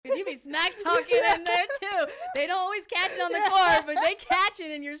smack talking in there too. They don't always catch it on the court, but they catch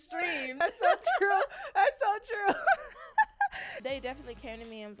it in your streams. That's so true. That's so true. They definitely came to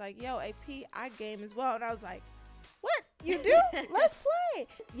me and was like, yo, AP, I game as well. And I was like, what? You do? Let's play.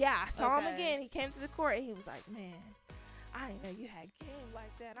 Yeah, I saw him again. He came to the court and he was like, man, I didn't know you had game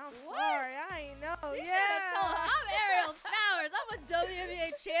like that. I'm sorry. I ain't know. You should have told her, I'm Aerial Powers. I'm a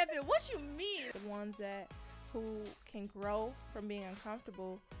WNBA champion. What you mean? The ones who can grow from being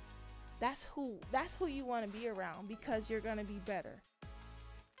uncomfortable, that's who you want to be around, because you're going to be better.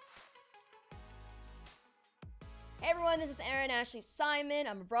 Hey everyone, this is Erin Ashley Simon.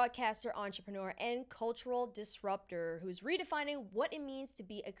 I'm a broadcaster, entrepreneur, and cultural disruptor who's redefining what it means to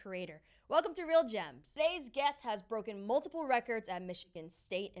be a creator. Welcome to Real Gems. Today's guest has broken multiple records at Michigan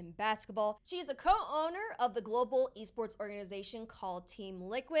State in basketball. She is a co-owner of the global esports organization called Team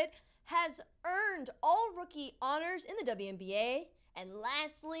Liquid, has earned all rookie honors in the WNBA, and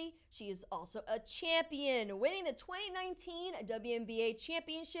lastly, she is also a champion, winning the 2019 WNBA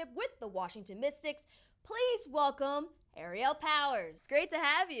Championship with the Washington Mystics. Please welcome Aerial Powers. It's great to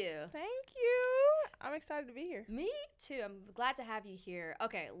have you. Thank you. I'm excited to be here. Me too. I'm glad to have you here.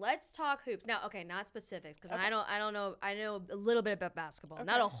 Okay, let's talk hoops. Now, not specifics, because I don't know. I know a little bit about basketball,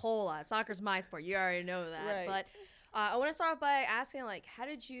 not a whole lot. Soccer's my sport. You already know that. Right. But I want to start off by asking, how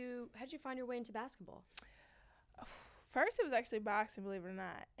did you find your way into basketball? First, it was actually boxing, believe it or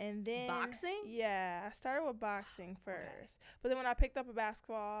not. And then boxing? Yeah, I started with boxing first. Okay. But then when I picked up a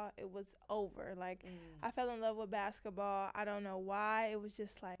basketball, it was over. I fell in love with basketball. I don't know why. It was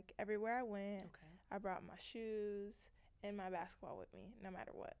just everywhere I went, I brought my shoes and my basketball with me, no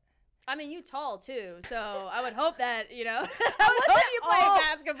matter what. I mean, you tall too, so I would hope that, I would hope you play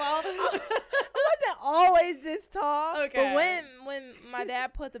basketball. I wasn't always this tall. Okay. But when my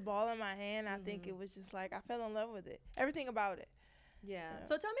dad put the ball in my hand, I think it was just I fell in love with it. Everything about it. Yeah.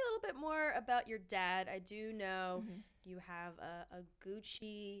 So tell me a little bit more about your dad. I do know you have a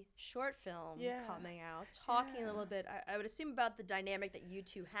Gucci short film coming out, talking a little bit, I would assume, about the dynamic that you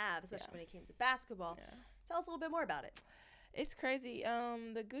two have, especially when it came to basketball. Yeah. Tell us a little bit more about it. It's crazy.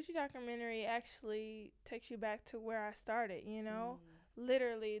 The Gucci documentary actually takes you back to where I started,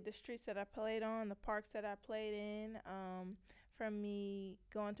 literally the streets that I played on, the parks that I played in, from me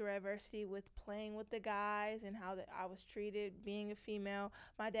going through adversity with playing with the guys and how I was treated, being a female,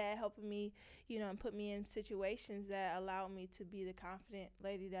 my dad helping me, and put me in situations that allowed me to be the confident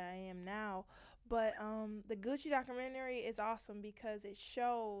lady that I am now. But the Gucci documentary is awesome because it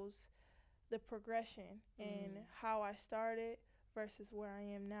shows the progression and how I started versus where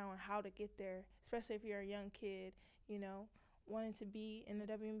I am now and how to get there, especially if you're a young kid, wanting to be in the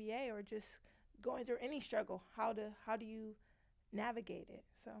WNBA or just going through any struggle. How do you navigate it?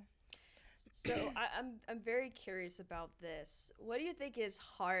 So I'm very curious about this. What do you think is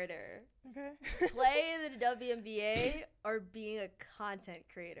harder? Play the WNBA or being a content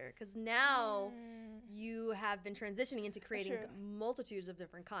creator? Because now you have been transitioning into creating multitudes of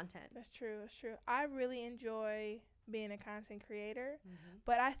different content. That's true. I really enjoy being a content creator,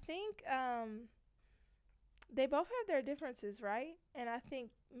 but I think they both have their differences, right? And I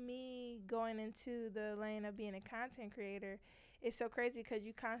think me going into the lane of being a content creator is so crazy because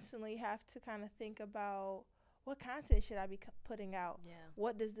you constantly have to kind of think about, what content should I be putting out? Yeah.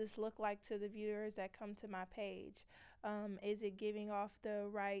 What does this look like to the viewers that come to my page? Is it giving off the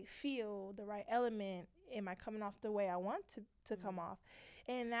right feel, the right element? Am I coming off the way I want to come off?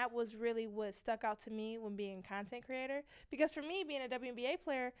 And that was really what stuck out to me when being a content creator. Because for me, being a WNBA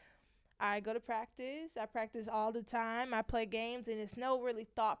player, I go to practice. I practice all the time. I play games, and it's no really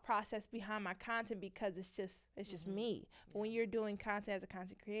thought process behind my content because it's just me. But when you're doing content as a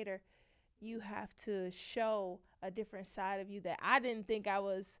content creator, you have to show a different side of you that I didn't think I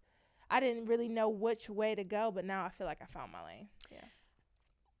didn't really know which way to go, but now I feel like I found my lane.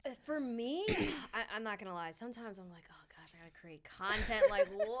 Yeah. For me, I'm not gonna lie. Sometimes I'm like, oh gosh, I gotta create content.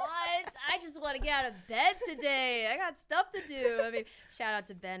 What? I just want to get out of bed today. I got stuff to do. I mean, shout out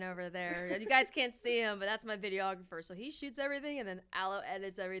to Ben over there. You guys can't see him, but that's my videographer. So he shoots everything, and then Aloe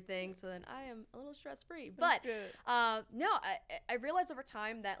edits everything. So then I am a little stress free. But no, I realized over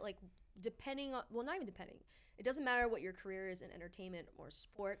time that depending on, well, not even depending. It doesn't matter what your career is in entertainment or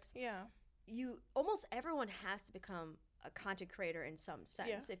sports. Yeah. Almost everyone has to become a content creator in some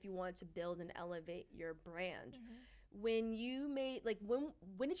sense if you want to build and elevate your brand. When you made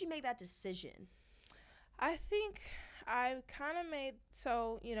when did you make that decision? I think I kind of made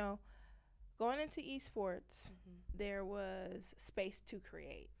going into esports, there was space to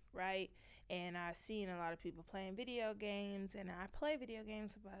create, right? And I've seen a lot of people playing video games, and I play video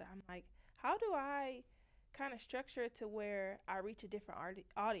games, but I'm like, how do I kind of structure it to where I reach a different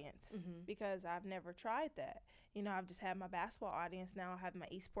audience because I've never tried that. You know, I've just had my basketball audience. Now I have my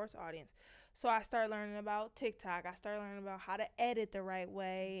esports audience. So I started learning about TikTok. I started learning about how to edit the right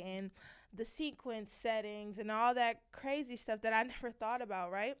way and the sequence settings and all that crazy stuff that I never thought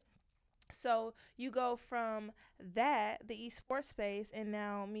about, right? So you go from that, the esports space, and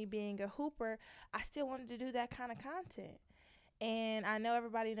now me being a hooper, I still wanted to do that kind of content. And I know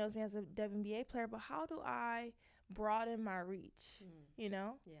everybody knows me as a WNBA player, but how do I broaden my reach? You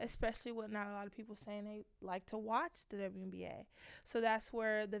know, especially with not a lot of people saying they like to watch the WNBA. So that's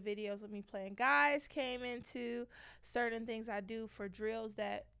where the videos of me playing guys came into, certain things I do for drills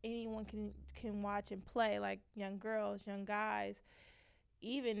that anyone can watch and play, like young girls, young guys,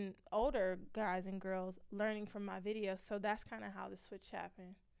 even older guys and girls learning from my videos. So that's kind of how the switch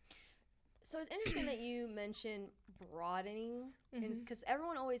happened. So it's interesting that you mentioned broadening, because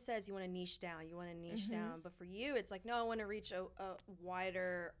everyone always says you want to niche down, but for you, it's like, no, I want to reach a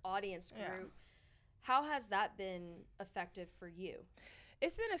wider audience group. Yeah. How has that been effective for you?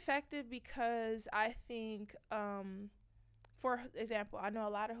 It's been effective because I think, for example, I know a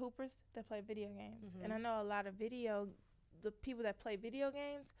lot of hoopers that play video games, and I know a lot of the people that play video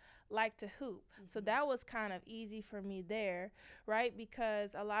games like to hoop. So that was kind of easy for me there, right? Because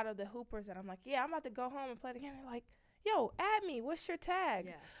a lot of the hoopers that I'm like, yeah, I'm about to go home and play the game, they're like, yo, add me, what's your tag?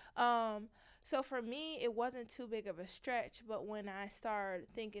 Yeah. So for me, it wasn't too big of a stretch, but when I started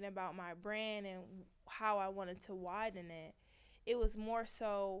thinking about my brand and how I wanted to widen it, it was more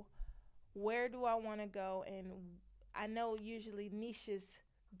so, where do I want to go? And I know usually niches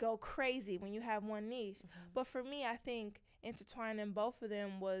go crazy when you have one niche, but for me, I think intertwining both of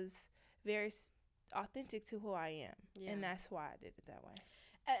them was very authentic to who I am, and that's why I did it that way.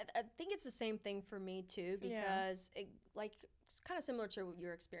 I think it's the same thing for me too, because it's kind of similar to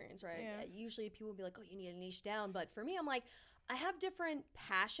your experience, right? Yeah. Usually people will be like, oh, you need to niche down, but for me, I'm like, I have different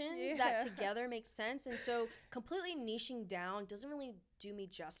passions that together make sense, and so completely niching down doesn't really do me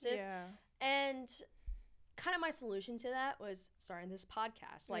justice. Yeah. And kind of my solution to that was starting this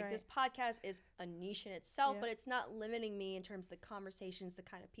podcast. Like, this podcast is a niche in itself, but it's not limiting me in terms of the conversations, the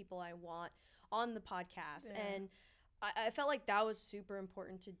kind of people I want on the podcast. Yeah. And I felt like that was super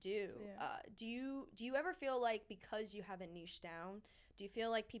important to do. Yeah. Do you ever feel like, because you haven't niched down, do you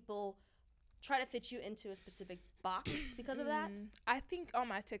feel like people try to fit you into a specific box because of that? I think on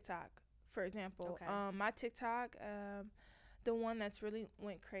my TikTok, for example, my TikTok, the one that's really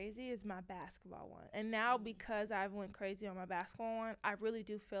went crazy is my basketball one. And now because I've went crazy on my basketball one, I really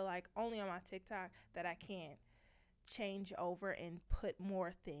do feel like only on my TikTok that I can change over and put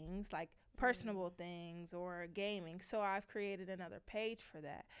more things, like personable things or gaming. So I've created another page for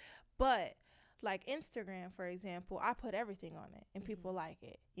that. But like Instagram, for example, I put everything on it and people like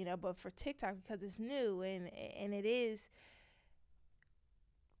it, you know. But for TikTok, because it's new and it is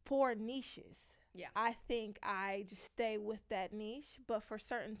for niches, I think I just stay with that niche. But for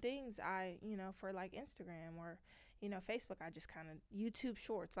certain things, for like Instagram or, Facebook, I just kind of YouTube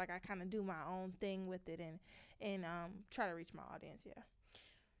Shorts. Like, I kind of do my own thing with it and try to reach my audience. Yeah.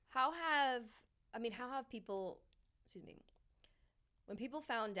 How have people, when people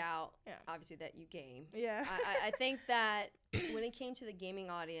found out, obviously, that you game, I think that when it came to the gaming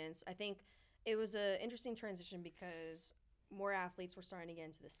audience, I think it was an interesting transition because more athletes were starting to get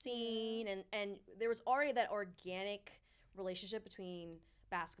into the scene, and there was already that organic relationship between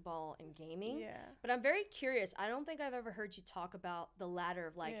basketball and gaming. Yeah. But I'm very curious. I don't think I've ever heard you talk about the latter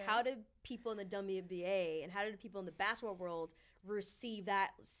of how did people in the WNBA and how did people in the basketball world receive that,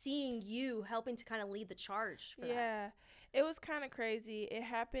 seeing you helping to kind of lead the charge for that? It was kind of crazy. It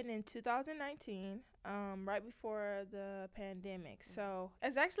happened in 2019, right before the pandemic. So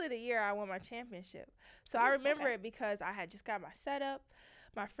it's actually the year I won my championship. So I remember it because I had just got my setup.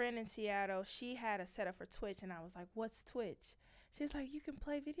 My friend in Seattle, she had a setup for Twitch, and I was like, what's Twitch? She's like, you can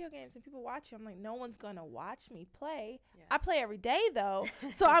play video games and people watch you. I'm like, no one's going to watch me play. Yeah. I play every day, though.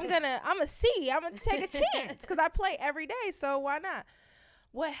 So I'm going to take a chance because I play every day. So why not?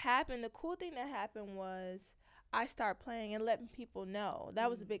 What happened, the cool thing that happened was I started playing and letting people know. That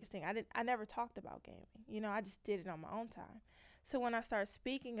was the biggest thing. I never talked about gaming. I just did it on my own time. So when I started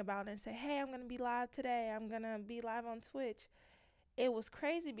speaking about it and say, hey, I'm going to be live today. I'm going to be live on Twitch. It was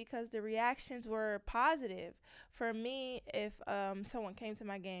crazy because the reactions were positive. For me, if someone came to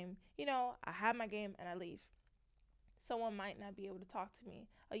my game, I have my game and I leave. Someone might not be able to talk to me.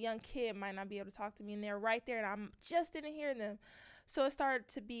 A young kid might not be able to talk to me, and they're right there, and I just didn't hear them. So it started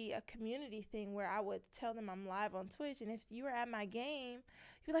to be a community thing where I would tell them I'm live on Twitch, and if you were at my game,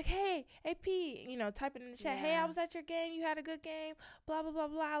 you're like, hey, AP, type it in the chat. Yeah. Hey, I was at your game. You had a good game. Blah, blah, blah,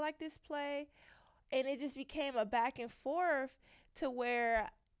 blah. I like this play. And it just became a back and forth to where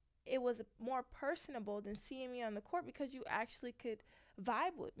it was more personable than seeing me on the court, because you actually could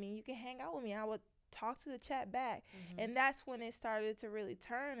vibe with me. You can hang out with me. I would talk to the chat back. And that's when it started to really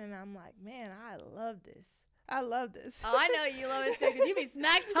turn. And I'm like, man, I love this. I love this. Oh, I know you love it too, because you be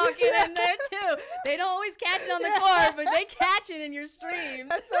smack talking in there too. They don't always catch it on the court, but they catch it in your streams.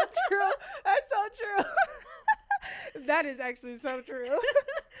 That's so true. That's so true. That is actually so true.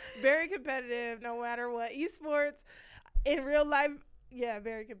 Very competitive, no matter what. Esports, in real life, yeah,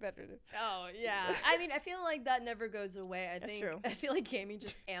 very competitive. Oh, yeah. I mean, I feel like that never goes away. That's true. I feel like gaming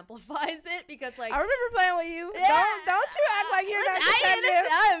just amplifies it, because, like, I remember playing with you. Yeah. Don't you act like you're not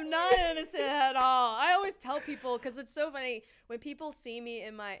competitive. I'm not innocent at all. I always tell people, because it's so funny when people see me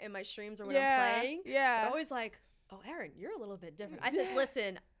in my streams or when I'm playing. Yeah. They're always like, "Oh, Erin, you're a little bit different." I said,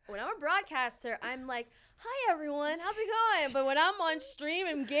 "Listen, when I'm a broadcaster, I'm like, hi everyone, how's it going? But when I'm on stream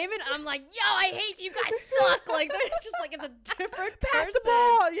and gaming, I'm like, yo, I hate you guys, suck." Like, they're just like, it's a different Pass person. the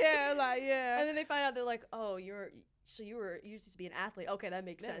ball. Yeah, like, yeah. And then they find out, they're like, oh, you used to be an athlete. Okay, that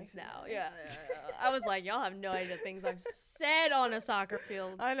makes sense now. Yeah. I was like, y'all have no idea things I've said on a soccer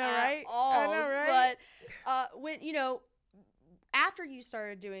field. I know, right? All. I know, right? But when, after you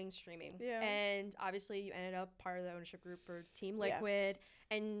started doing streaming, Yeah. and obviously you ended up part of the ownership group for Team Liquid,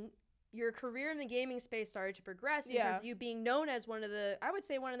 and your career in the gaming space started to progress in terms of you being known as one of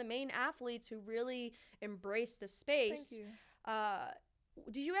the main athletes who really embraced the space. Thank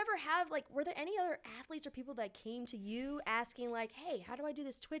you. Did you ever have, like, were there any other athletes or people that came to you asking, like, hey, how do I do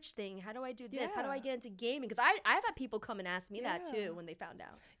this Twitch thing? How do I do this? How do I get into gaming? Because I've had people come and ask me that too when they found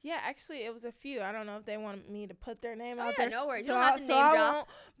out. Yeah, actually, it was a few. I don't know if they wanted me to put their name out yeah, there. No worries. So you don't have to name drop.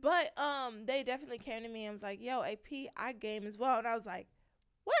 But they definitely came to me and was like, yo, AP, I game as well. And I was like,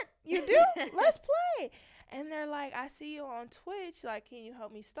 what? You do? Let's play. And they're like, I see you on Twitch. Like, can you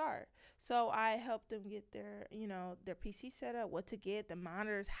help me start? So I helped them get their PC set up, what to get, the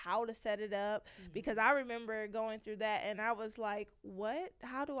monitors, how to set it up. Because I remember going through that, and I was like, what?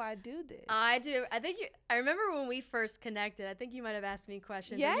 How do I do this? I do. I remember when we first connected, I think you might have asked me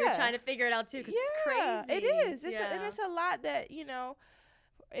questions. Yeah. And you were trying to figure it out too, because it's crazy. It is. And it's a lot that,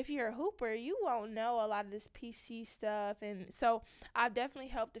 if you're a hooper, you won't know a lot of this PC stuff. And so I've definitely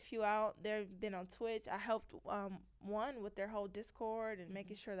helped a few out. They've been on Twitch. I helped one with their whole Discord and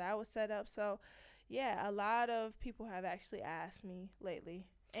making sure that was set up. So, yeah, a lot of people have actually asked me lately.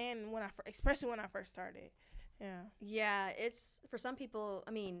 And especially when I first started. Yeah. Yeah, it's, for some people,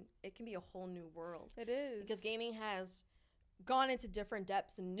 I mean, it can be a whole new world. It is. Because gaming has gone into different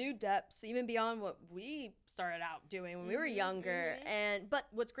depths and new depths, even beyond what we started out doing when we were younger. But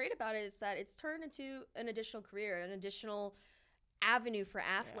what's great about it is that it's turned into an additional career, an additional avenue for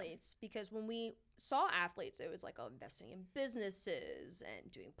athletes. Because when we saw athletes, it was like investing in businesses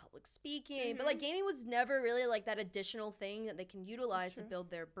and doing public speaking. But like gaming was never really like that additional thing that they can utilize to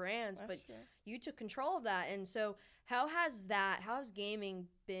build their brands. But you took control of that. And so how has gaming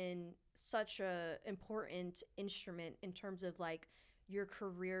been such a important instrument in terms of like your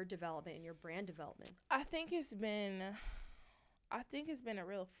career development and your brand development? I think it's been a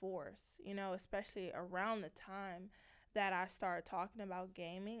real force, especially around the time that I started talking about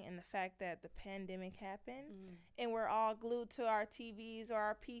gaming and the fact that the pandemic happened and we're all glued to our TVs or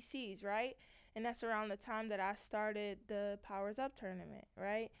our PCs, right? And that's around the time that I started the Powers Up tournament,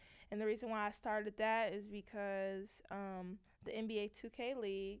 right? And the reason why I started that is because the NBA 2K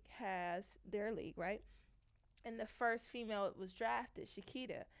League has their league, right? And the first female was drafted,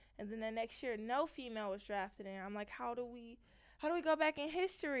 Shakita. And then the next year, no female was drafted. And I'm like, how do we go back in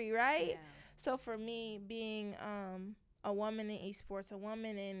history, right? Yeah. So for me, being a woman in esports, a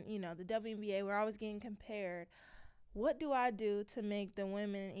woman in, the WNBA, we're always getting compared. What do I do to make the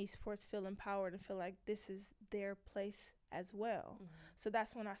women in esports feel empowered and feel like this is their place as well? So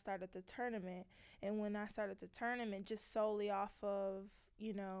that's when I started the tournament. And when I started the tournament, just solely off of,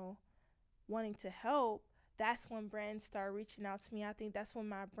 wanting to help, that's when brands started reaching out to me. I think that's when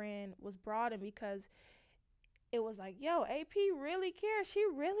my brand was broadened, because it was like, yo, AP really cares. She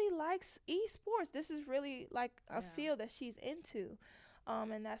really likes esports. This is really like a field that she's into.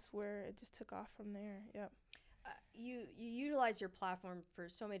 And that's where it just took off from there. Yep. You utilize your platform for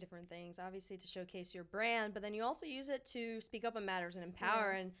so many different things, obviously to showcase your brand, but then you also use it to speak up on matters and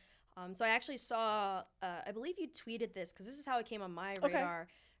empower. And so I actually saw, I believe you tweeted this, because this is how it came on my radar.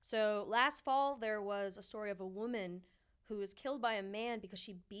 So last fall, there was a story of a woman who was killed by a man because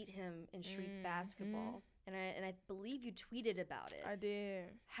she beat him in street basketball. And I believe you tweeted about it. I did.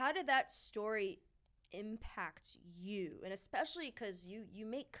 How did that story impact you? And especially because you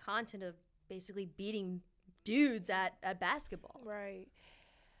make content of basically beating dudes at basketball. Right.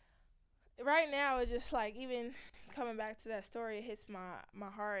 right now, it's just like, even coming back to that story, it hits my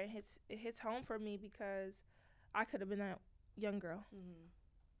heart, and it hits home for me, because I could have been that young girl. Mm-hmm.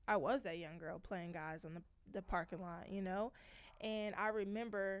 I was that young girl playing guys on the parking lot, you know? And I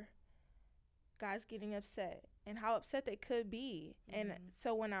remember guys getting upset and how upset they could be. Mm-hmm. And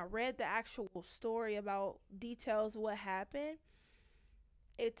so when I read the actual story about details of what happened,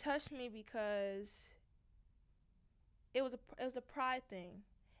 it touched me, because it was a pride thing,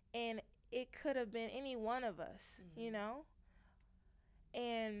 and it could have been any one of us, Mm-hmm. you know?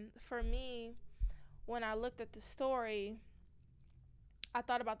 And for me, when I looked at the story, I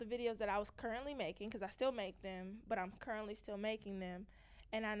thought about the videos that I was currently making, because I still make them, but I'm currently still making them.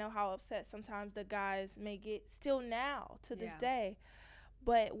 And I know how upset sometimes the guys may get still now to this day.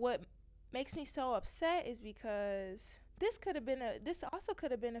 But what makes me so upset is because this also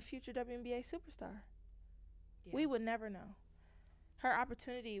could have been a future WNBA superstar. Yeah. We would never know. Her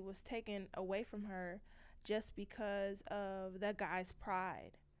opportunity was taken away from her just because of the guy's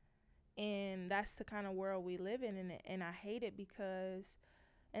pride. And that's the kind of world we live in, and I hate it, because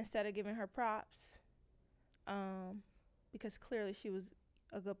instead of giving her props, because clearly she was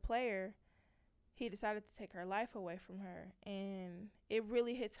a good player, he decided to take her life away from her. And it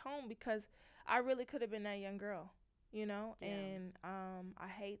really hits home, because I really could have been that young girl, you know? Yeah. And I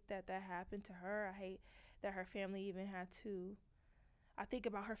hate that happened to her. I hate that her family even had to. I think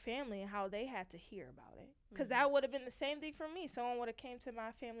about her family and how they had to hear about it, because that would have been the same thing for me. Someone would have came to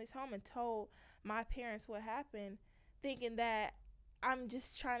my family's home and told my parents what happened, thinking that I'm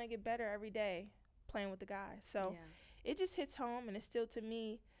just trying to get better every day playing with the guys. So it just hits home, and it's still, to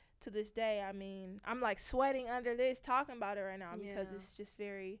me, to this day. I mean, I'm like sweating under this talking about it right now, because it's just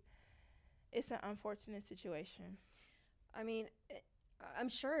it's an unfortunate situation. I mean, I'm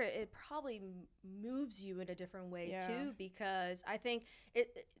sure it probably moves you in a different way too, because I think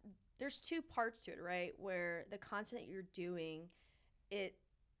there's two parts to it, right? Where the content that you're doing, it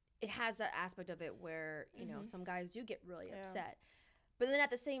has that aspect of it where, you know, some guys do get really upset. But then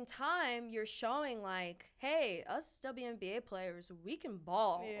at the same time, you're showing like, hey, us WNBA players, we can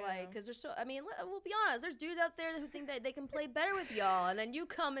ball. Like, because there's I mean, we'll be honest, there's dudes out there who think that they can play better with y'all. And then you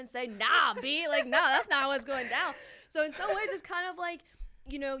come and say, nah, B, like, no, that's not what's going down. So in some ways, it's kind of like,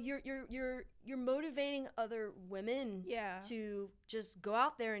 you know, you're motivating other women to just go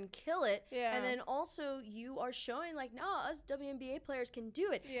out there and kill it. And then also you are showing like, nah, us WNBA players can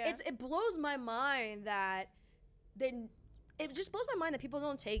do it. It blows my mind that it just blows my mind that people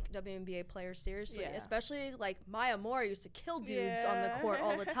don't take WNBA players seriously, especially like Maya Moore used to kill dudes on the court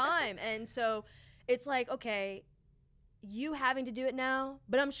all the time. And so it's like, okay, you having to do it now,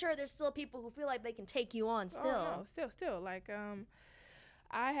 but I'm sure there's still people who feel like they can take you on still. Oh, no, still. Like,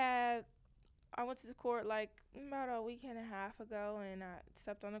 I went to the court like about a week and a half ago, and I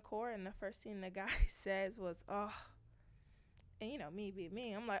stepped on the court, and the first thing the guy says was, oh, and you know, me being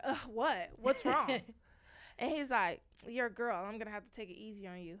me, I'm like, what? What's wrong? And he's like, you're a girl. I'm going to have to take it easy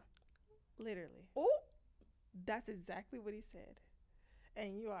on you. Literally. Oh, that's exactly what he said.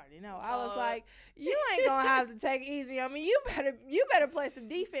 And you already know. I was like, you ain't going to have to take it easy on me. You better play some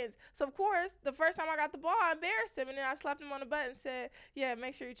defense. So, of course, the first time I got the ball, I embarrassed him. And then I slapped him on the butt and said, yeah,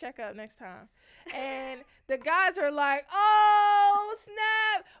 make sure you check up next time. And the guys are like, oh,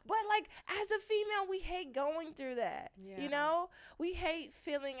 snap. But, like, as a female, we hate going through that. You know? We hate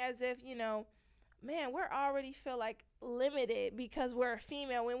feeling as if, you know, man, we're already feel like limited because we're a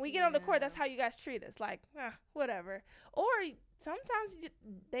female. When we get on the court, that's how you guys treat us. Like, whatever. Or sometimes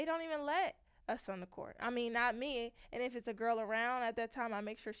they don't even let us on the court. I mean, not me. And if it's a girl around at that time, I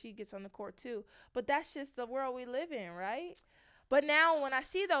make sure she gets on the court too. But that's just the world we live in, right? But now when I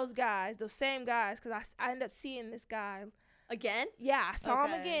see those guys, those same guys, because I end up seeing this guy. Again? Yeah, I saw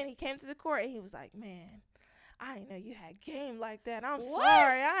him again. He came to the court and he was like, man, I didn't know you had game like that. I'm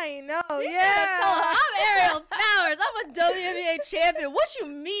sorry. I ain't know. You should have told her, I'm Aerial Powers. I'm a WNBA champion. What you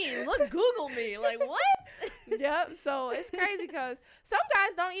mean? Look, Google me. Like, what? Yep. So it's crazy because some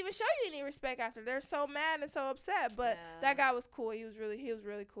guys don't even show you any respect after. They're so mad and so upset. But that guy was cool. He was really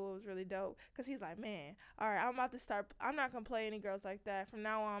cool. It was really dope. Because he's like, man, all right, I'm about to start. I'm not going to play any girls like that. From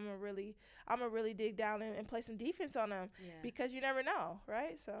now on, I'm gonna really dig down and play some defense on them. Because you never know,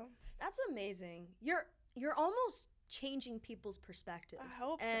 right? So that's amazing. You're almost changing people's perspectives. I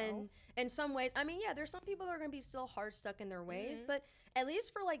hope so. In some ways, I mean, there's some people that are going to be still hard stuck in their ways, but at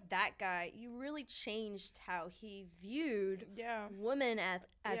least for like that guy, you really changed how he viewed women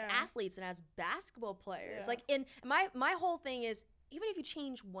as athletes and as basketball players. Like, in my whole thing is, even if you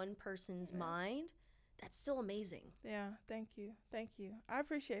change one person's mind, that's still amazing. Yeah, thank you. I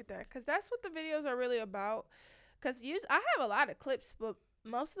appreciate that, because that's what the videos are really about. Because I have a lot of clips, but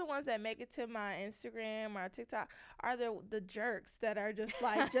most of the ones that make it to my Instagram or TikTok are the jerks that are just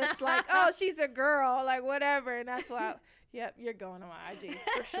like, oh, she's a girl, like whatever. And that's why, yep, you're going on my IG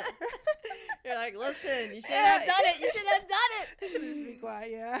for sure. You're like, listen, you shouldn't have done it. You shouldn't have done it. You should just be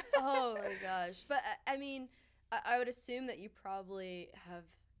quiet, yeah. Oh my gosh. But I mean, I would assume that you probably have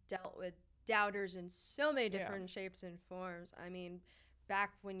dealt with doubters in so many different shapes and forms. I mean,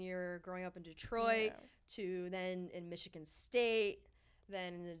 back when you're growing up in Detroit to then in Michigan State,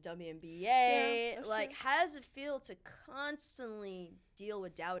 then in the WNBA, like, true. how does it feel to constantly deal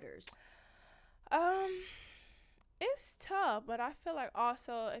with doubters? It's tough, but I feel like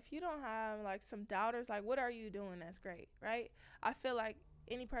also if you don't have like some doubters, like what are you doing that's great, right? I feel like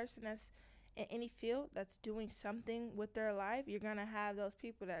any person that's in any field that's doing something with their life, you're gonna have those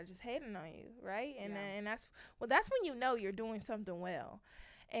people that are just hating on you, right? And that's when you know you're doing something well.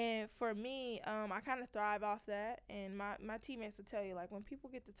 And for me, I kind of thrive off that. And my teammates will tell you, like, when people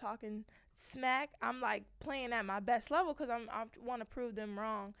get to talking smack, I'm, like, playing at my best level because I want to prove them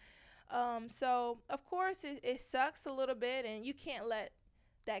wrong. So, of course, it sucks a little bit, and you can't let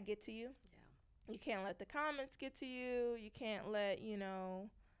that get to you. Yeah. You can't let the comments get to you. You can't let,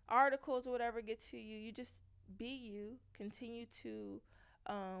 articles or whatever get to you. You just be you. Continue to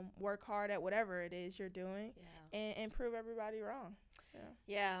work hard at whatever it is you're doing and prove everybody wrong.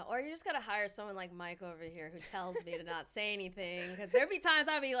 Yeah, or you just gotta hire someone like Mike over here who tells me to not say anything, because there'd be times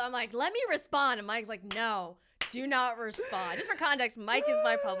I'm like, let me respond, and Mike's like, no, do not respond. Just for context, Mike is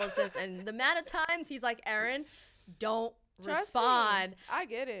my publicist, and the amount of times he's like, Erin, don't respond. Me. I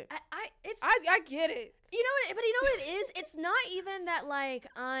get it. I get it. You know what? But you know what it is? It's not even that like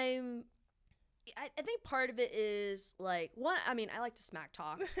I think part of it is like one. I mean, I like to smack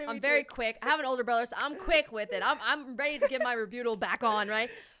talk. I'm very quick. I have an older brother, so I'm quick with it. I'm ready to get my rebuttal back on, right?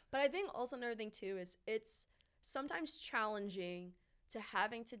 But I think also another thing too is it's sometimes challenging to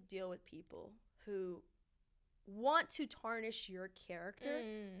having to deal with people who want to tarnish your character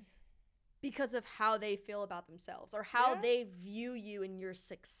because of how they feel about themselves or how they view you and your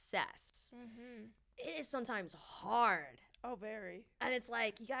success. Mm-hmm. It is sometimes hard. Oh, very. And it's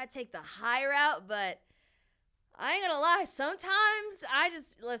like, you got to take the high route, but I ain't going to lie. Sometimes I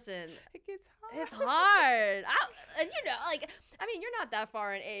just, listen. It gets hard. It's hard. You're not that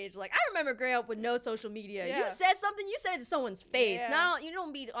far in age. Like, I remember growing up with no social media. Yeah. You said something, you said it to someone's face. Yeah. You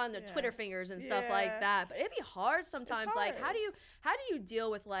don't be on their Twitter fingers and stuff like that. But it'd be hard sometimes. It's hard. Like, how do you deal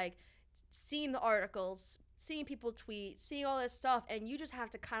with, like, seeing the articles, seeing people tweet, seeing all this stuff, and you just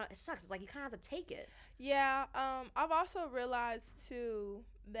have to it sucks. It's like you kind of have to take it. Yeah, I've also realized, too,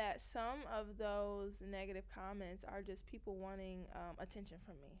 that some of those negative comments are just people wanting attention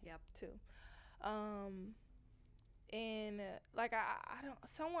from me. Yep. Too. Like, I don't,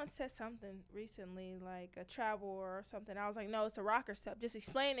 someone said something recently, like a travel or something. I was like, no, it's a rocker step. Just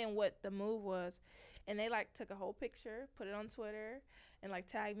explaining what the move was. And they, like, took a whole picture, put it on Twitter, and, like,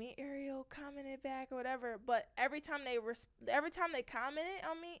 tagged me, Ariel, commented back or whatever. But every time they commented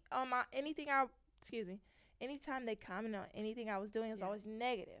on me, anytime they commented on anything I was doing, it was always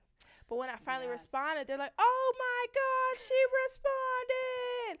negative. But when I finally responded, they're like, oh my God, she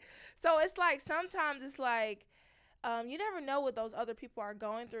responded. So it's like, sometimes it's like, you never know what those other people are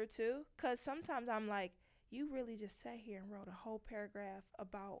going through too. Cause sometimes I'm like, you really just sat here and wrote a whole paragraph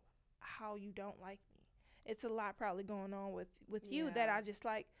about how you don't like me. It's a lot probably going on with you that I just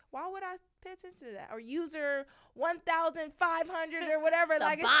like, why would I pay attention to that? Or user 1,500 or whatever. It's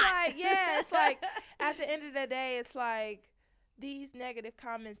it's like at the end of the day, it's like these negative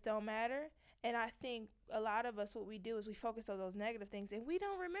comments don't matter. And I think a lot of us, what we do is we focus on those negative things and we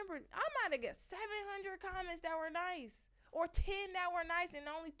don't remember. I might have got 700 comments that were nice or 10 that were nice and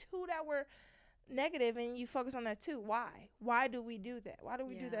only 2 that were negative, and you focus on that too. Why do we do that? Why do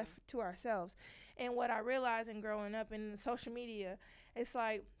we do that to ourselves? And what I realized in growing up in social media, it's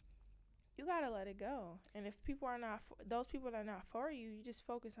like you gotta let it go. And if people are not those people are not for you, you just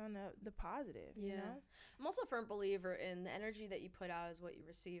focus on the positive. You know? I'm also a firm believer in the energy that you put out is what you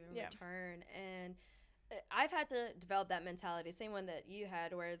receive in return. And I've had to develop that mentality, same one that you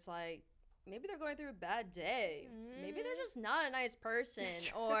had, where it's like, maybe they're going through a bad day. Maybe they're just not a nice person,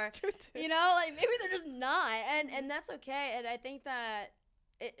 or like maybe they're just not, and that's okay. And I think that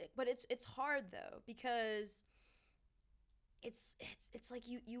but it's hard though, because it's like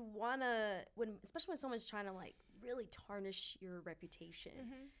you wanna, especially when someone's trying to like really tarnish your reputation,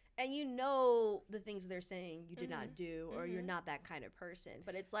 and the things they're saying you did not do, or you're not that kind of person.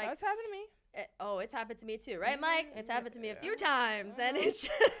 But it's like, that's happened to me. It's happened to me too, right, Mike? It's happened to me a few times, and it's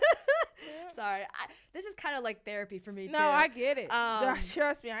Sorry. This is kind of like therapy for me, too. No, I get it.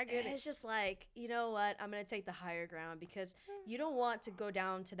 Trust me, I get it. It's just like, you know what? I'm going to take the higher ground because you don't want to go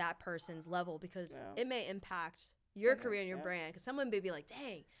down to that person's level because it may impact your career and your brand. Because someone may be like,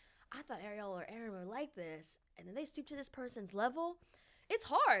 dang, I thought Ariel or Aaron were like this. And then they stoop to this person's level. It's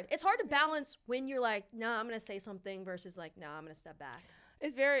hard. It's hard to balance when you're like, nah, I'm going to say something versus like, nah, I'm going to step back.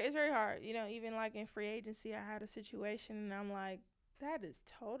 It's very hard. You know, even like in free agency, I had a situation and I'm like, that is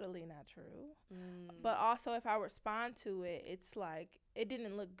totally not true. But also if I respond to it, it's like, it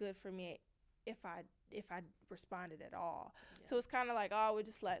didn't look good for me if I responded at all. Yeah. So it's kind of like, oh, we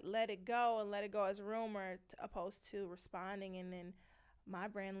just let it go and let it go as rumor opposed to responding. And then my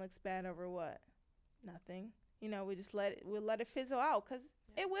brand looks bad over what? Nothing. You know, we'll let it fizzle out because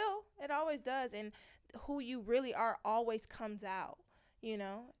it will. It always does. And who you really are always comes out. You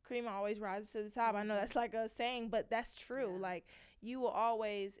know, cream always rises to the top. I know that's like a saying, but that's true. Yeah. Like, you will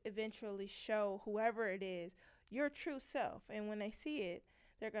always eventually show whoever it is your true self. And when they see it,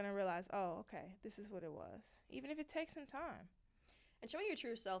 they're going to realize, oh, okay, this is what it was. Even if it takes some time. And showing your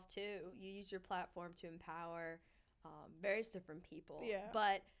true self, too. You use your platform to empower various different people. Yeah.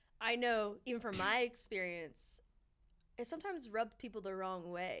 But I know, even from my experience, it sometimes rubs people the wrong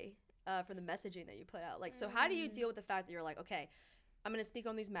way for the messaging that you put out. Like, so how do you deal with the fact that you're like, okay, I'm going to speak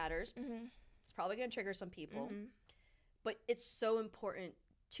on these matters. It's probably going to trigger some people. But it's so important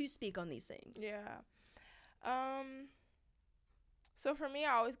to speak on these things. Yeah. So for me,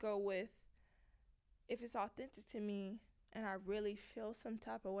 I always go with, if it's authentic to me and I really feel some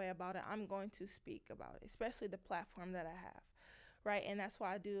type of way about it, I'm going to speak about it, especially the platform that I have. Right. And that's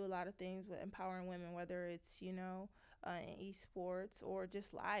why I do a lot of things with empowering women, whether it's, you know, in esports or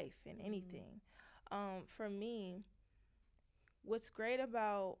just life and anything. For me, what's great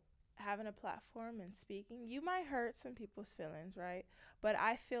about having a platform and speaking, you might hurt some people's feelings, right? But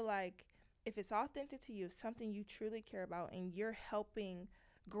I feel like if it's authentic to you, something you truly care about, and you're helping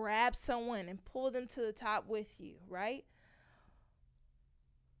grab someone and pull them to the top with you, right?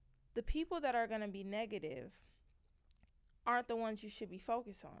 The people that are going to be negative aren't the ones you should be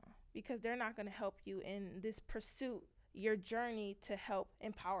focused on, because they're not going to help you in this pursuit, your journey to help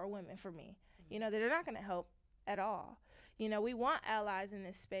empower women. For me, you know, they're not going to help at all. You know, we want allies in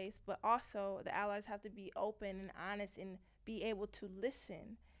this space, but also the allies have to be open and honest and be able to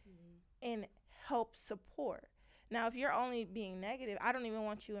listen and help support. Now, if you're only being negative, I don't even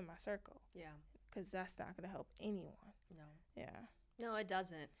want you in my circle. Yeah. Because that's not going to help anyone. No. Yeah. No, it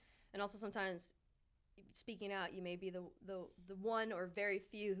doesn't. And also sometimes speaking out, you may be the one or very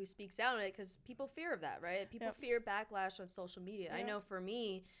few who speaks out on it because people fear of that, right? People fear backlash on social media. I know for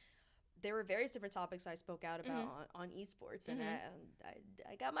me, there were various different topics I spoke out about on esports, and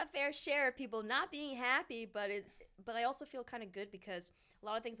I got my fair share of people not being happy, but I also feel kind of good because a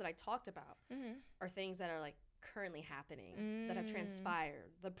lot of things that I talked about are things that are like currently happening, that have transpired,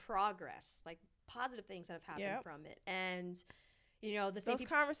 the progress, like positive things that have happened from it, and you know, those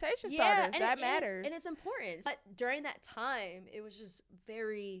conversation starters, that matters, and it's important. But during that time, it was just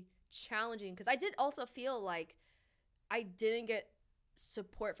very challenging because I did also feel like I didn't get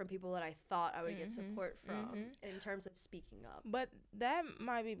support from people that I thought I would get support from in terms of speaking up. But that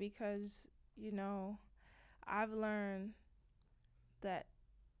might be because, you know, I've learned that,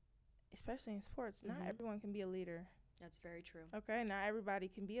 especially in sports, not everyone can be a leader. That's very true. Okay, not everybody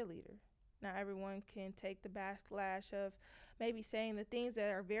can be a leader. Not everyone can take the backlash of maybe saying the things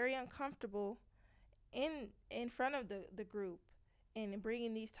that are very uncomfortable in front of the group and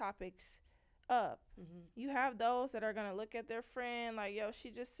bringing these topics up. You have those that are going to look at their friend like, yo,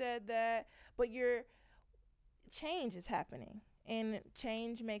 she just said that, but your change is happening, and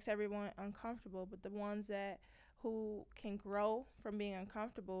change makes everyone uncomfortable. But the ones who can grow from being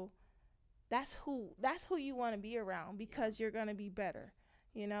uncomfortable, that's who you want to be around, because you're going to be better,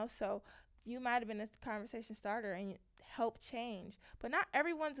 you know? So you might have been a conversation starter and help change, but not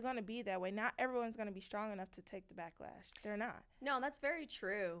everyone's going to be that way. Not everyone's going to be strong enough to take the backlash. They're not. No, that's very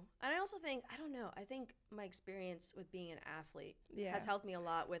true. And I also think, I think my experience with being an athlete has helped me a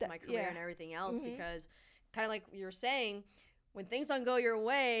lot with my career and everything else, because kind of like you were saying, when things don't go your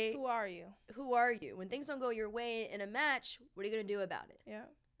way, who are you? When things don't go your way in a match, what are you going to do about it? Yeah.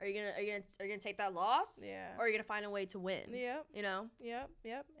 Are you gonna take that loss? Yeah. Or are you gonna find a way to win? Yep. You know? Yep.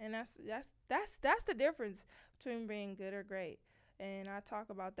 And that's the difference between being good or great. And I talk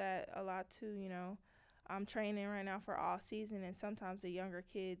about that a lot too. You know, I'm training right now for all season, and sometimes the younger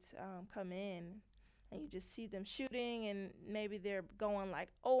kids come in, and you just see them shooting, and maybe they're going like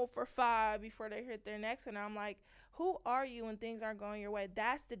 0 for 5 before they hit their next one. I'm like, who are you when things aren't going your way?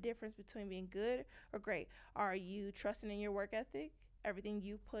 That's the difference between being good or great. Are you trusting in your work ethic? everything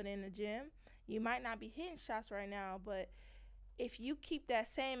you put in the gym. You might not be hitting shots right now, but if you keep that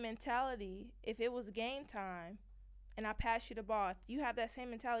same mentality, if it was game time and I pass you the ball, if you have that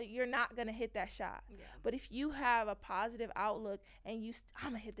same mentality, you're not going to hit that shot. Yeah. But if you have a positive outlook and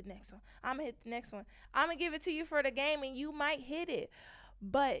I'm going to hit the next one, I'm going to hit the next one, I'm going to give it to you for the game, and you might hit it.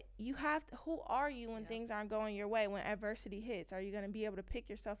 But you have to, who are you when things aren't going your way, when adversity hits? Are you going to be able to pick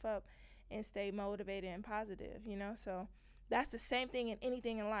yourself up and stay motivated and positive, you know? So that's the same thing in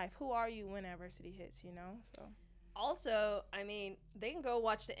anything in life. Who are you when adversity hits, you know? So also, I mean, they can go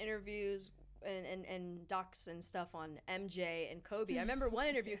watch the interviews and docs and stuff on MJ and Kobe. I remember one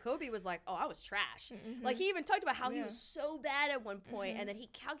interview, Kobe was like, "Oh, I was trash." Like, he even talked about how he was so bad at one point, and then he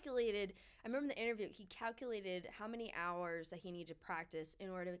calculated, I remember in the interview, he calculated how many hours that he needed to practice in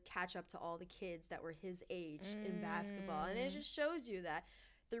order to catch up to all the kids that were his age in basketball. And it just shows you that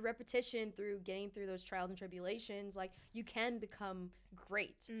through repetition, through getting through those trials and tribulations, like, you can become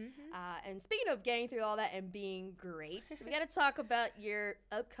great. And speaking of getting through all that and being great, we got to talk about your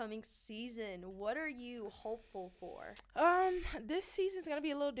upcoming season. What are you hopeful for? This season's gonna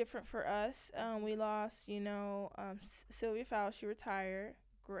be a little different for us. We lost, Sylvia Fowles. She retired.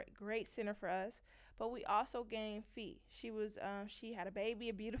 Great center for us. But we also gained Fee. She had a baby,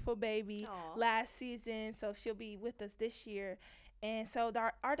 a beautiful baby. Aww. Last season, so she'll be with us this year. And so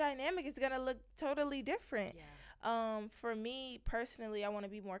our dynamic is going to look totally different. Yeah. For me personally, I want to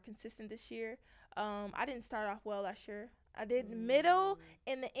be more consistent this year. I didn't start off well last year. I did middle,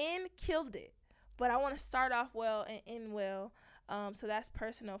 in the end, killed it. But I want to start off well and end well. So that's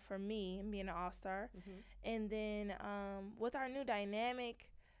personal for me, being an all-star. And then with our new dynamic,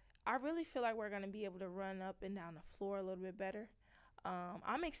 I really feel like we're going to be able to run up and down the floor a little bit better.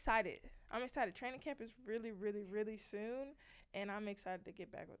 I'm excited. Training camp is really, really, really soon, and I'm excited to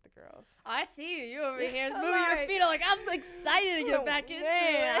get back with the girls. I see you. You over here is moving your feet. I'm excited to get back into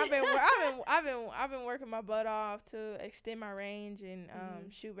it. I've been working my butt off to extend my range and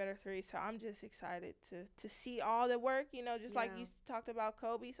shoot better threes. So I'm just excited to see all the work, just like you talked about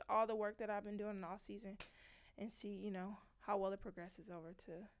Kobe, so all the work that I've been doing in off season, and see, how well it progresses over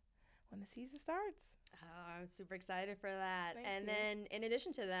to when the season starts. Oh, I'm super excited for that. Thank and you. then in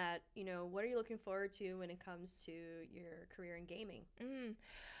addition to that, what are you looking forward to when it comes to your career in gaming?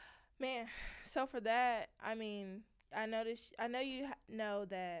 Man, so for that, I mean, I know you know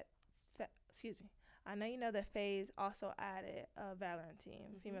that FaZe also added a Valorant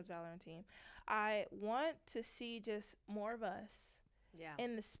team, females Valorant team. I want to see just more of us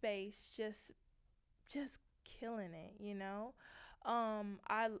in the space, just killing it,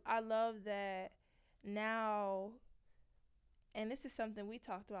 I love that now, and this is something we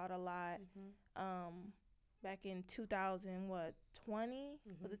talked about a lot back in 2020,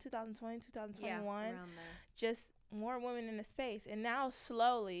 was it 2020, 2021? Yeah, around there. Just more women in the space. And now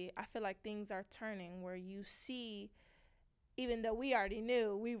slowly, I feel like things are turning where you see, even though we already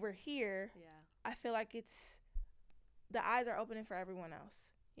knew we were here, I feel like the eyes are opening for everyone else,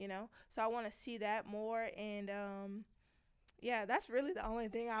 So I want to see that more, and that's really the only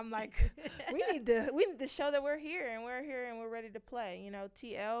thing I'm like, we need to show that we're here and we're ready to play.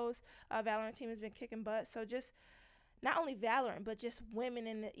 TL's Valorant team has been kicking butt. So just not only Valorant, but just women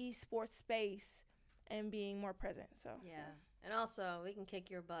in the esports space and being more present. So and also we can kick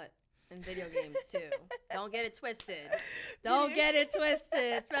your butt in video games too. Don't get it twisted. Don't get it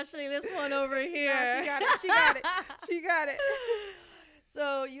twisted, especially this one over here. No, she got it.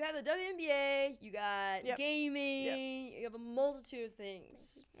 So you have the WNBA, you got gaming, you have a multitude of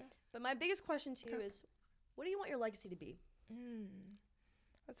things. But my biggest question to you is, what do you want your legacy to be?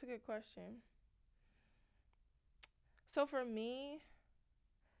 That's a good question. So for me,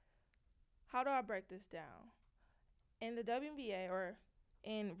 how do I break this down? In the WNBA or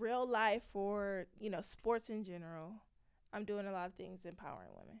in real life or, sports in general, I'm doing a lot of things empowering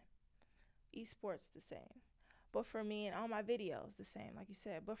women. Esports the same. But for me, and all my videos, the same, like you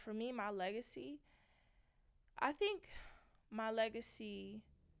said. But for me, my legacy, I think my legacy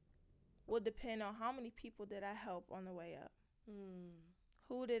will depend on how many people did I help on the way up.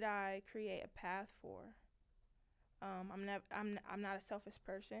 Who did I create a path for? I'm not a selfish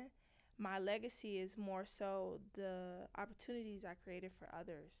person. My legacy is more so the opportunities I created for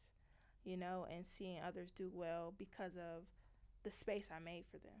others, and seeing others do well because of the space I made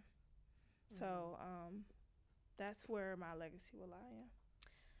for them. So, that's where my legacy will lie.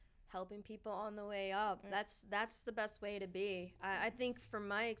 Helping people on the way up. That's the best way to be. I think from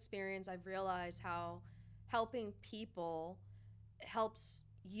my experience, I've realized how helping people helps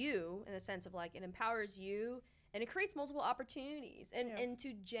you in the sense of it empowers you, and it creates multiple opportunities and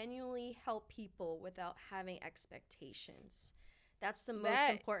to genuinely help people without having expectations. That's the most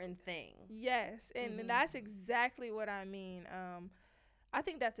important thing. Yes, and that's exactly what I mean. I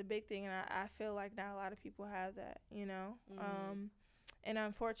think that's a big thing, and I feel like not a lot of people have that, you know. And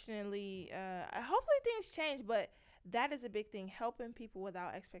unfortunately, hopefully things change, but that is a big thing, helping people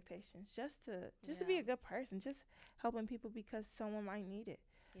without expectations, just to be a good person, just helping people because someone might need it,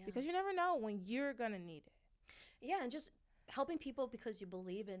 because you never know when you're gonna need it. Yeah, and just helping people because you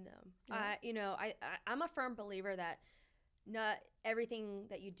believe in them. I'm a firm believer that not everything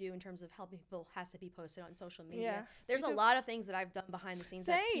that you do in terms of helping people has to be posted on social media. There's a lot of things that I've done behind the scenes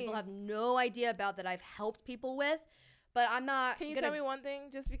that people have no idea about that I've helped people with, but I'm not. Can you tell me one thing,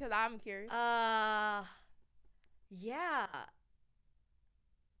 just because I'm curious? Yeah.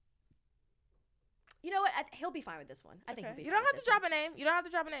 You know what? He'll be fine with this one. I think he'll be fine. You don't have to drop a name. You don't have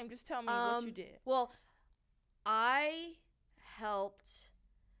to drop a name. Just tell me what you did. Well, I helped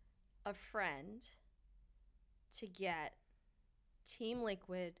a friend to get Team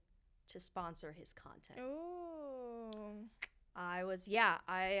Liquid to sponsor his content. Ooh. I was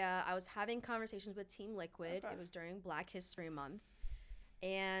having conversations with Team Liquid. It was during Black History Month,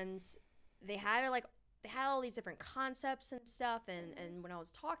 and they had all these different concepts and stuff. And when I was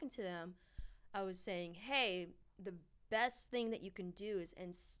talking to them, I was saying, hey, the best thing that you can do is,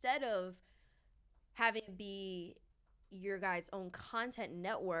 instead of having it be your guys' own content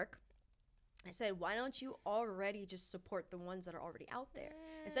network, I said, why don't you already just support the ones that are already out there?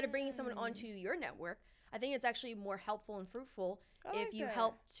 Instead of bringing someone onto your network, I think it's actually more helpful and fruitful if you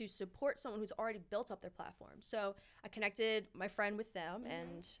help to support someone who's already built up their platform. So I connected my friend with them,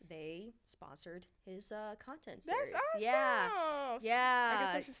 and they sponsored his content series. That's awesome. Yeah. I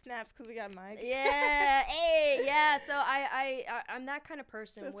guess I should snaps because we got mics. Yeah. Hey. Yeah. So I'm that kind of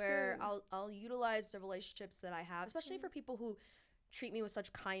person where good. I'll utilize the relationships that I have, especially for people who treat me with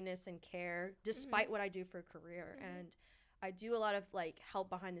such kindness and care, despite what I do for a career. And I do a lot of help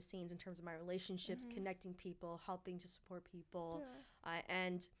behind the scenes in terms of my relationships, connecting people, helping to support people.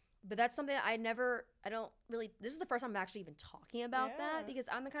 But that's something that this is the first time I'm actually even talking about that, because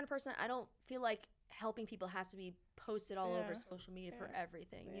I'm the kind of person, I don't feel like helping people has to be posted all over social media for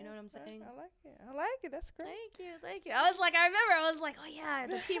everything. You know what I'm saying? I like it. That's great. Thank you. I was like, oh yeah,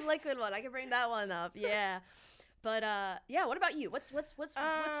 the Team Liquid one. I can bring that one up. Yeah. But what about you? What's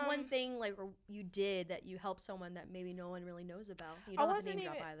one thing you did that you helped someone that maybe no one really knows about? You don't have to name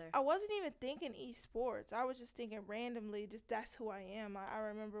drop either. I wasn't even thinking esports. I was just thinking randomly, just that's who I am. I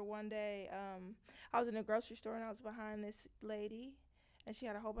remember one day I was in a grocery store and I was behind this lady, and she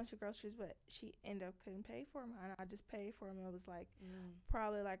had a whole bunch of groceries, but she ended up couldn't pay for them, and I just paid for them. It was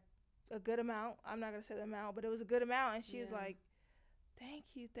probably a good amount. I'm not gonna say the amount, but it was a good amount, and she was like,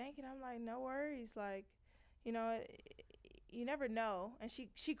 "Thank you." And I'm like, "No worries." You know, you never know. And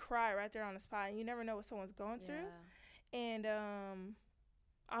she cried right there on the spot, and you never know what someone's going through. And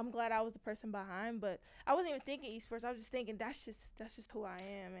I'm glad I was the person behind, but I wasn't even thinking esports. I was just thinking that's just who I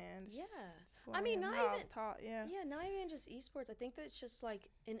am, man. I mean, not even just esports. I think that it's just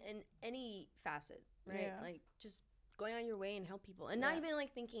in any facet, right? Yeah. Just going on your way and help people, and not even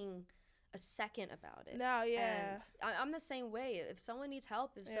thinking a second about it. No, yeah. And I'm the same way. If someone needs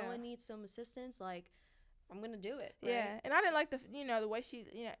help, if someone needs some assistance, I'm gonna do it. Right? Yeah, and I didn't like the way she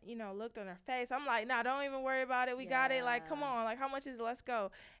looked on her face. I'm like, nah, don't even worry about it. We got it. Come on, how much is it? Let's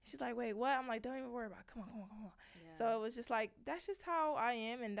go. She's like, wait, what? I'm like, don't even worry about it. Come on. Yeah. So it was just that's just how I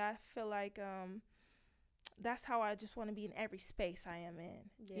am, and I feel like that's how I just want to be in every space I am in.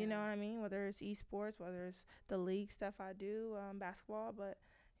 Yeah. You know what I mean? Whether it's esports, whether it's the league stuff I do, basketball, but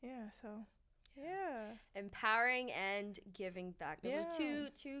empowering and giving back. Those are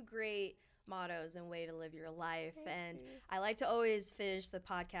two great mottos and way to live your life. Thank you. I like to always finish the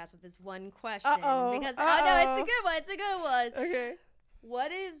podcast with this one question because it's a good one. Okay.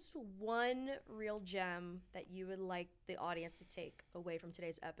 What is one real gem that you would like the audience to take away from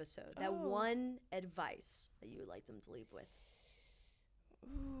today's episode? That one advice that you would like them to leave with?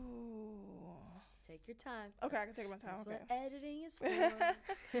 Ooh. Take your time. Okay, I can take my time. That's what editing is for.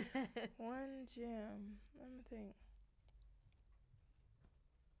 One gem. Let me think.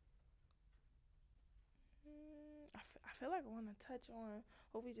 I feel like I want to touch on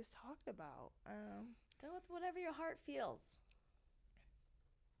what we just talked about. Go with whatever your heart feels.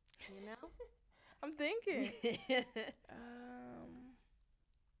 You know? I'm thinking.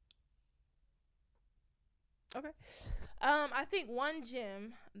 Okay. I think one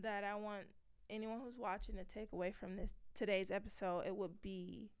gem that I want anyone who's watching to take away from today's episode, it would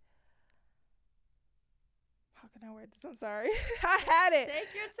be, how can I word this? I'm sorry. I had it.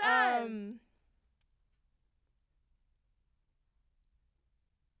 Take your time.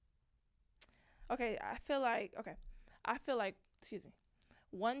 Okay, I feel like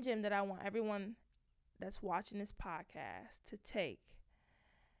one gem that I want everyone that's watching this podcast to take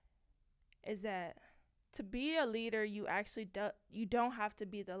is that to be a leader, you actually you don't have to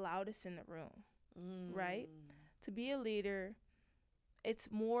be the loudest in the room, right? To be a leader, it's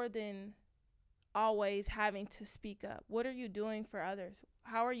more than always having to speak up. What are you doing for others?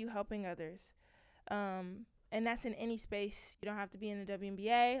 How are you helping others? And that's in any space. You don't have to be in the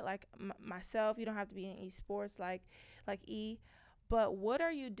WNBA like myself. You don't have to be in esports like E. But what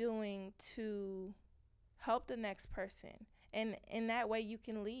are you doing to help the next person? And in that way, you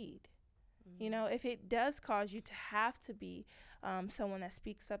can lead. You know, if it does cause you to have to be someone that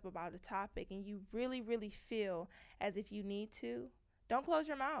speaks up about a topic and you really, really feel as if you need to, don't close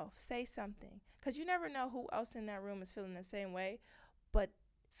your mouth. Say something. Because you never know who else in that room is feeling the same way, but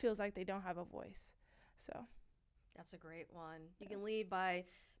feels like they don't have a voice. So that's a great one. You can lead by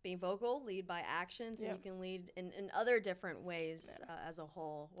being vocal, lead by actions, and you can lead in other different ways as a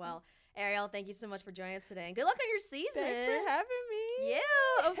whole. Well, Ariel, thank you so much for joining us today, and good luck on your season. Thanks for having me.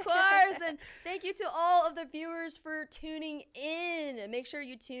 Yeah, of course. And thank you to all of the viewers for tuning in. And make sure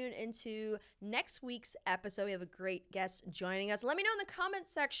you tune into next week's episode. We have a great guest joining us. Let me know in the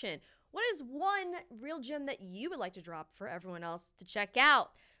comments section, what is one real gem that you would like to drop for everyone else to check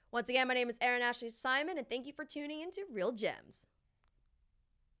out? Once again, my name is Erin Ashley Simon, and thank you for tuning into Real Gems.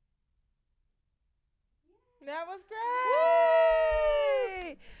 That was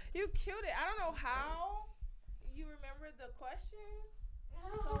great. You killed it. I don't know how you remember the questions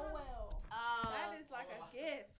so well. That is like a gift.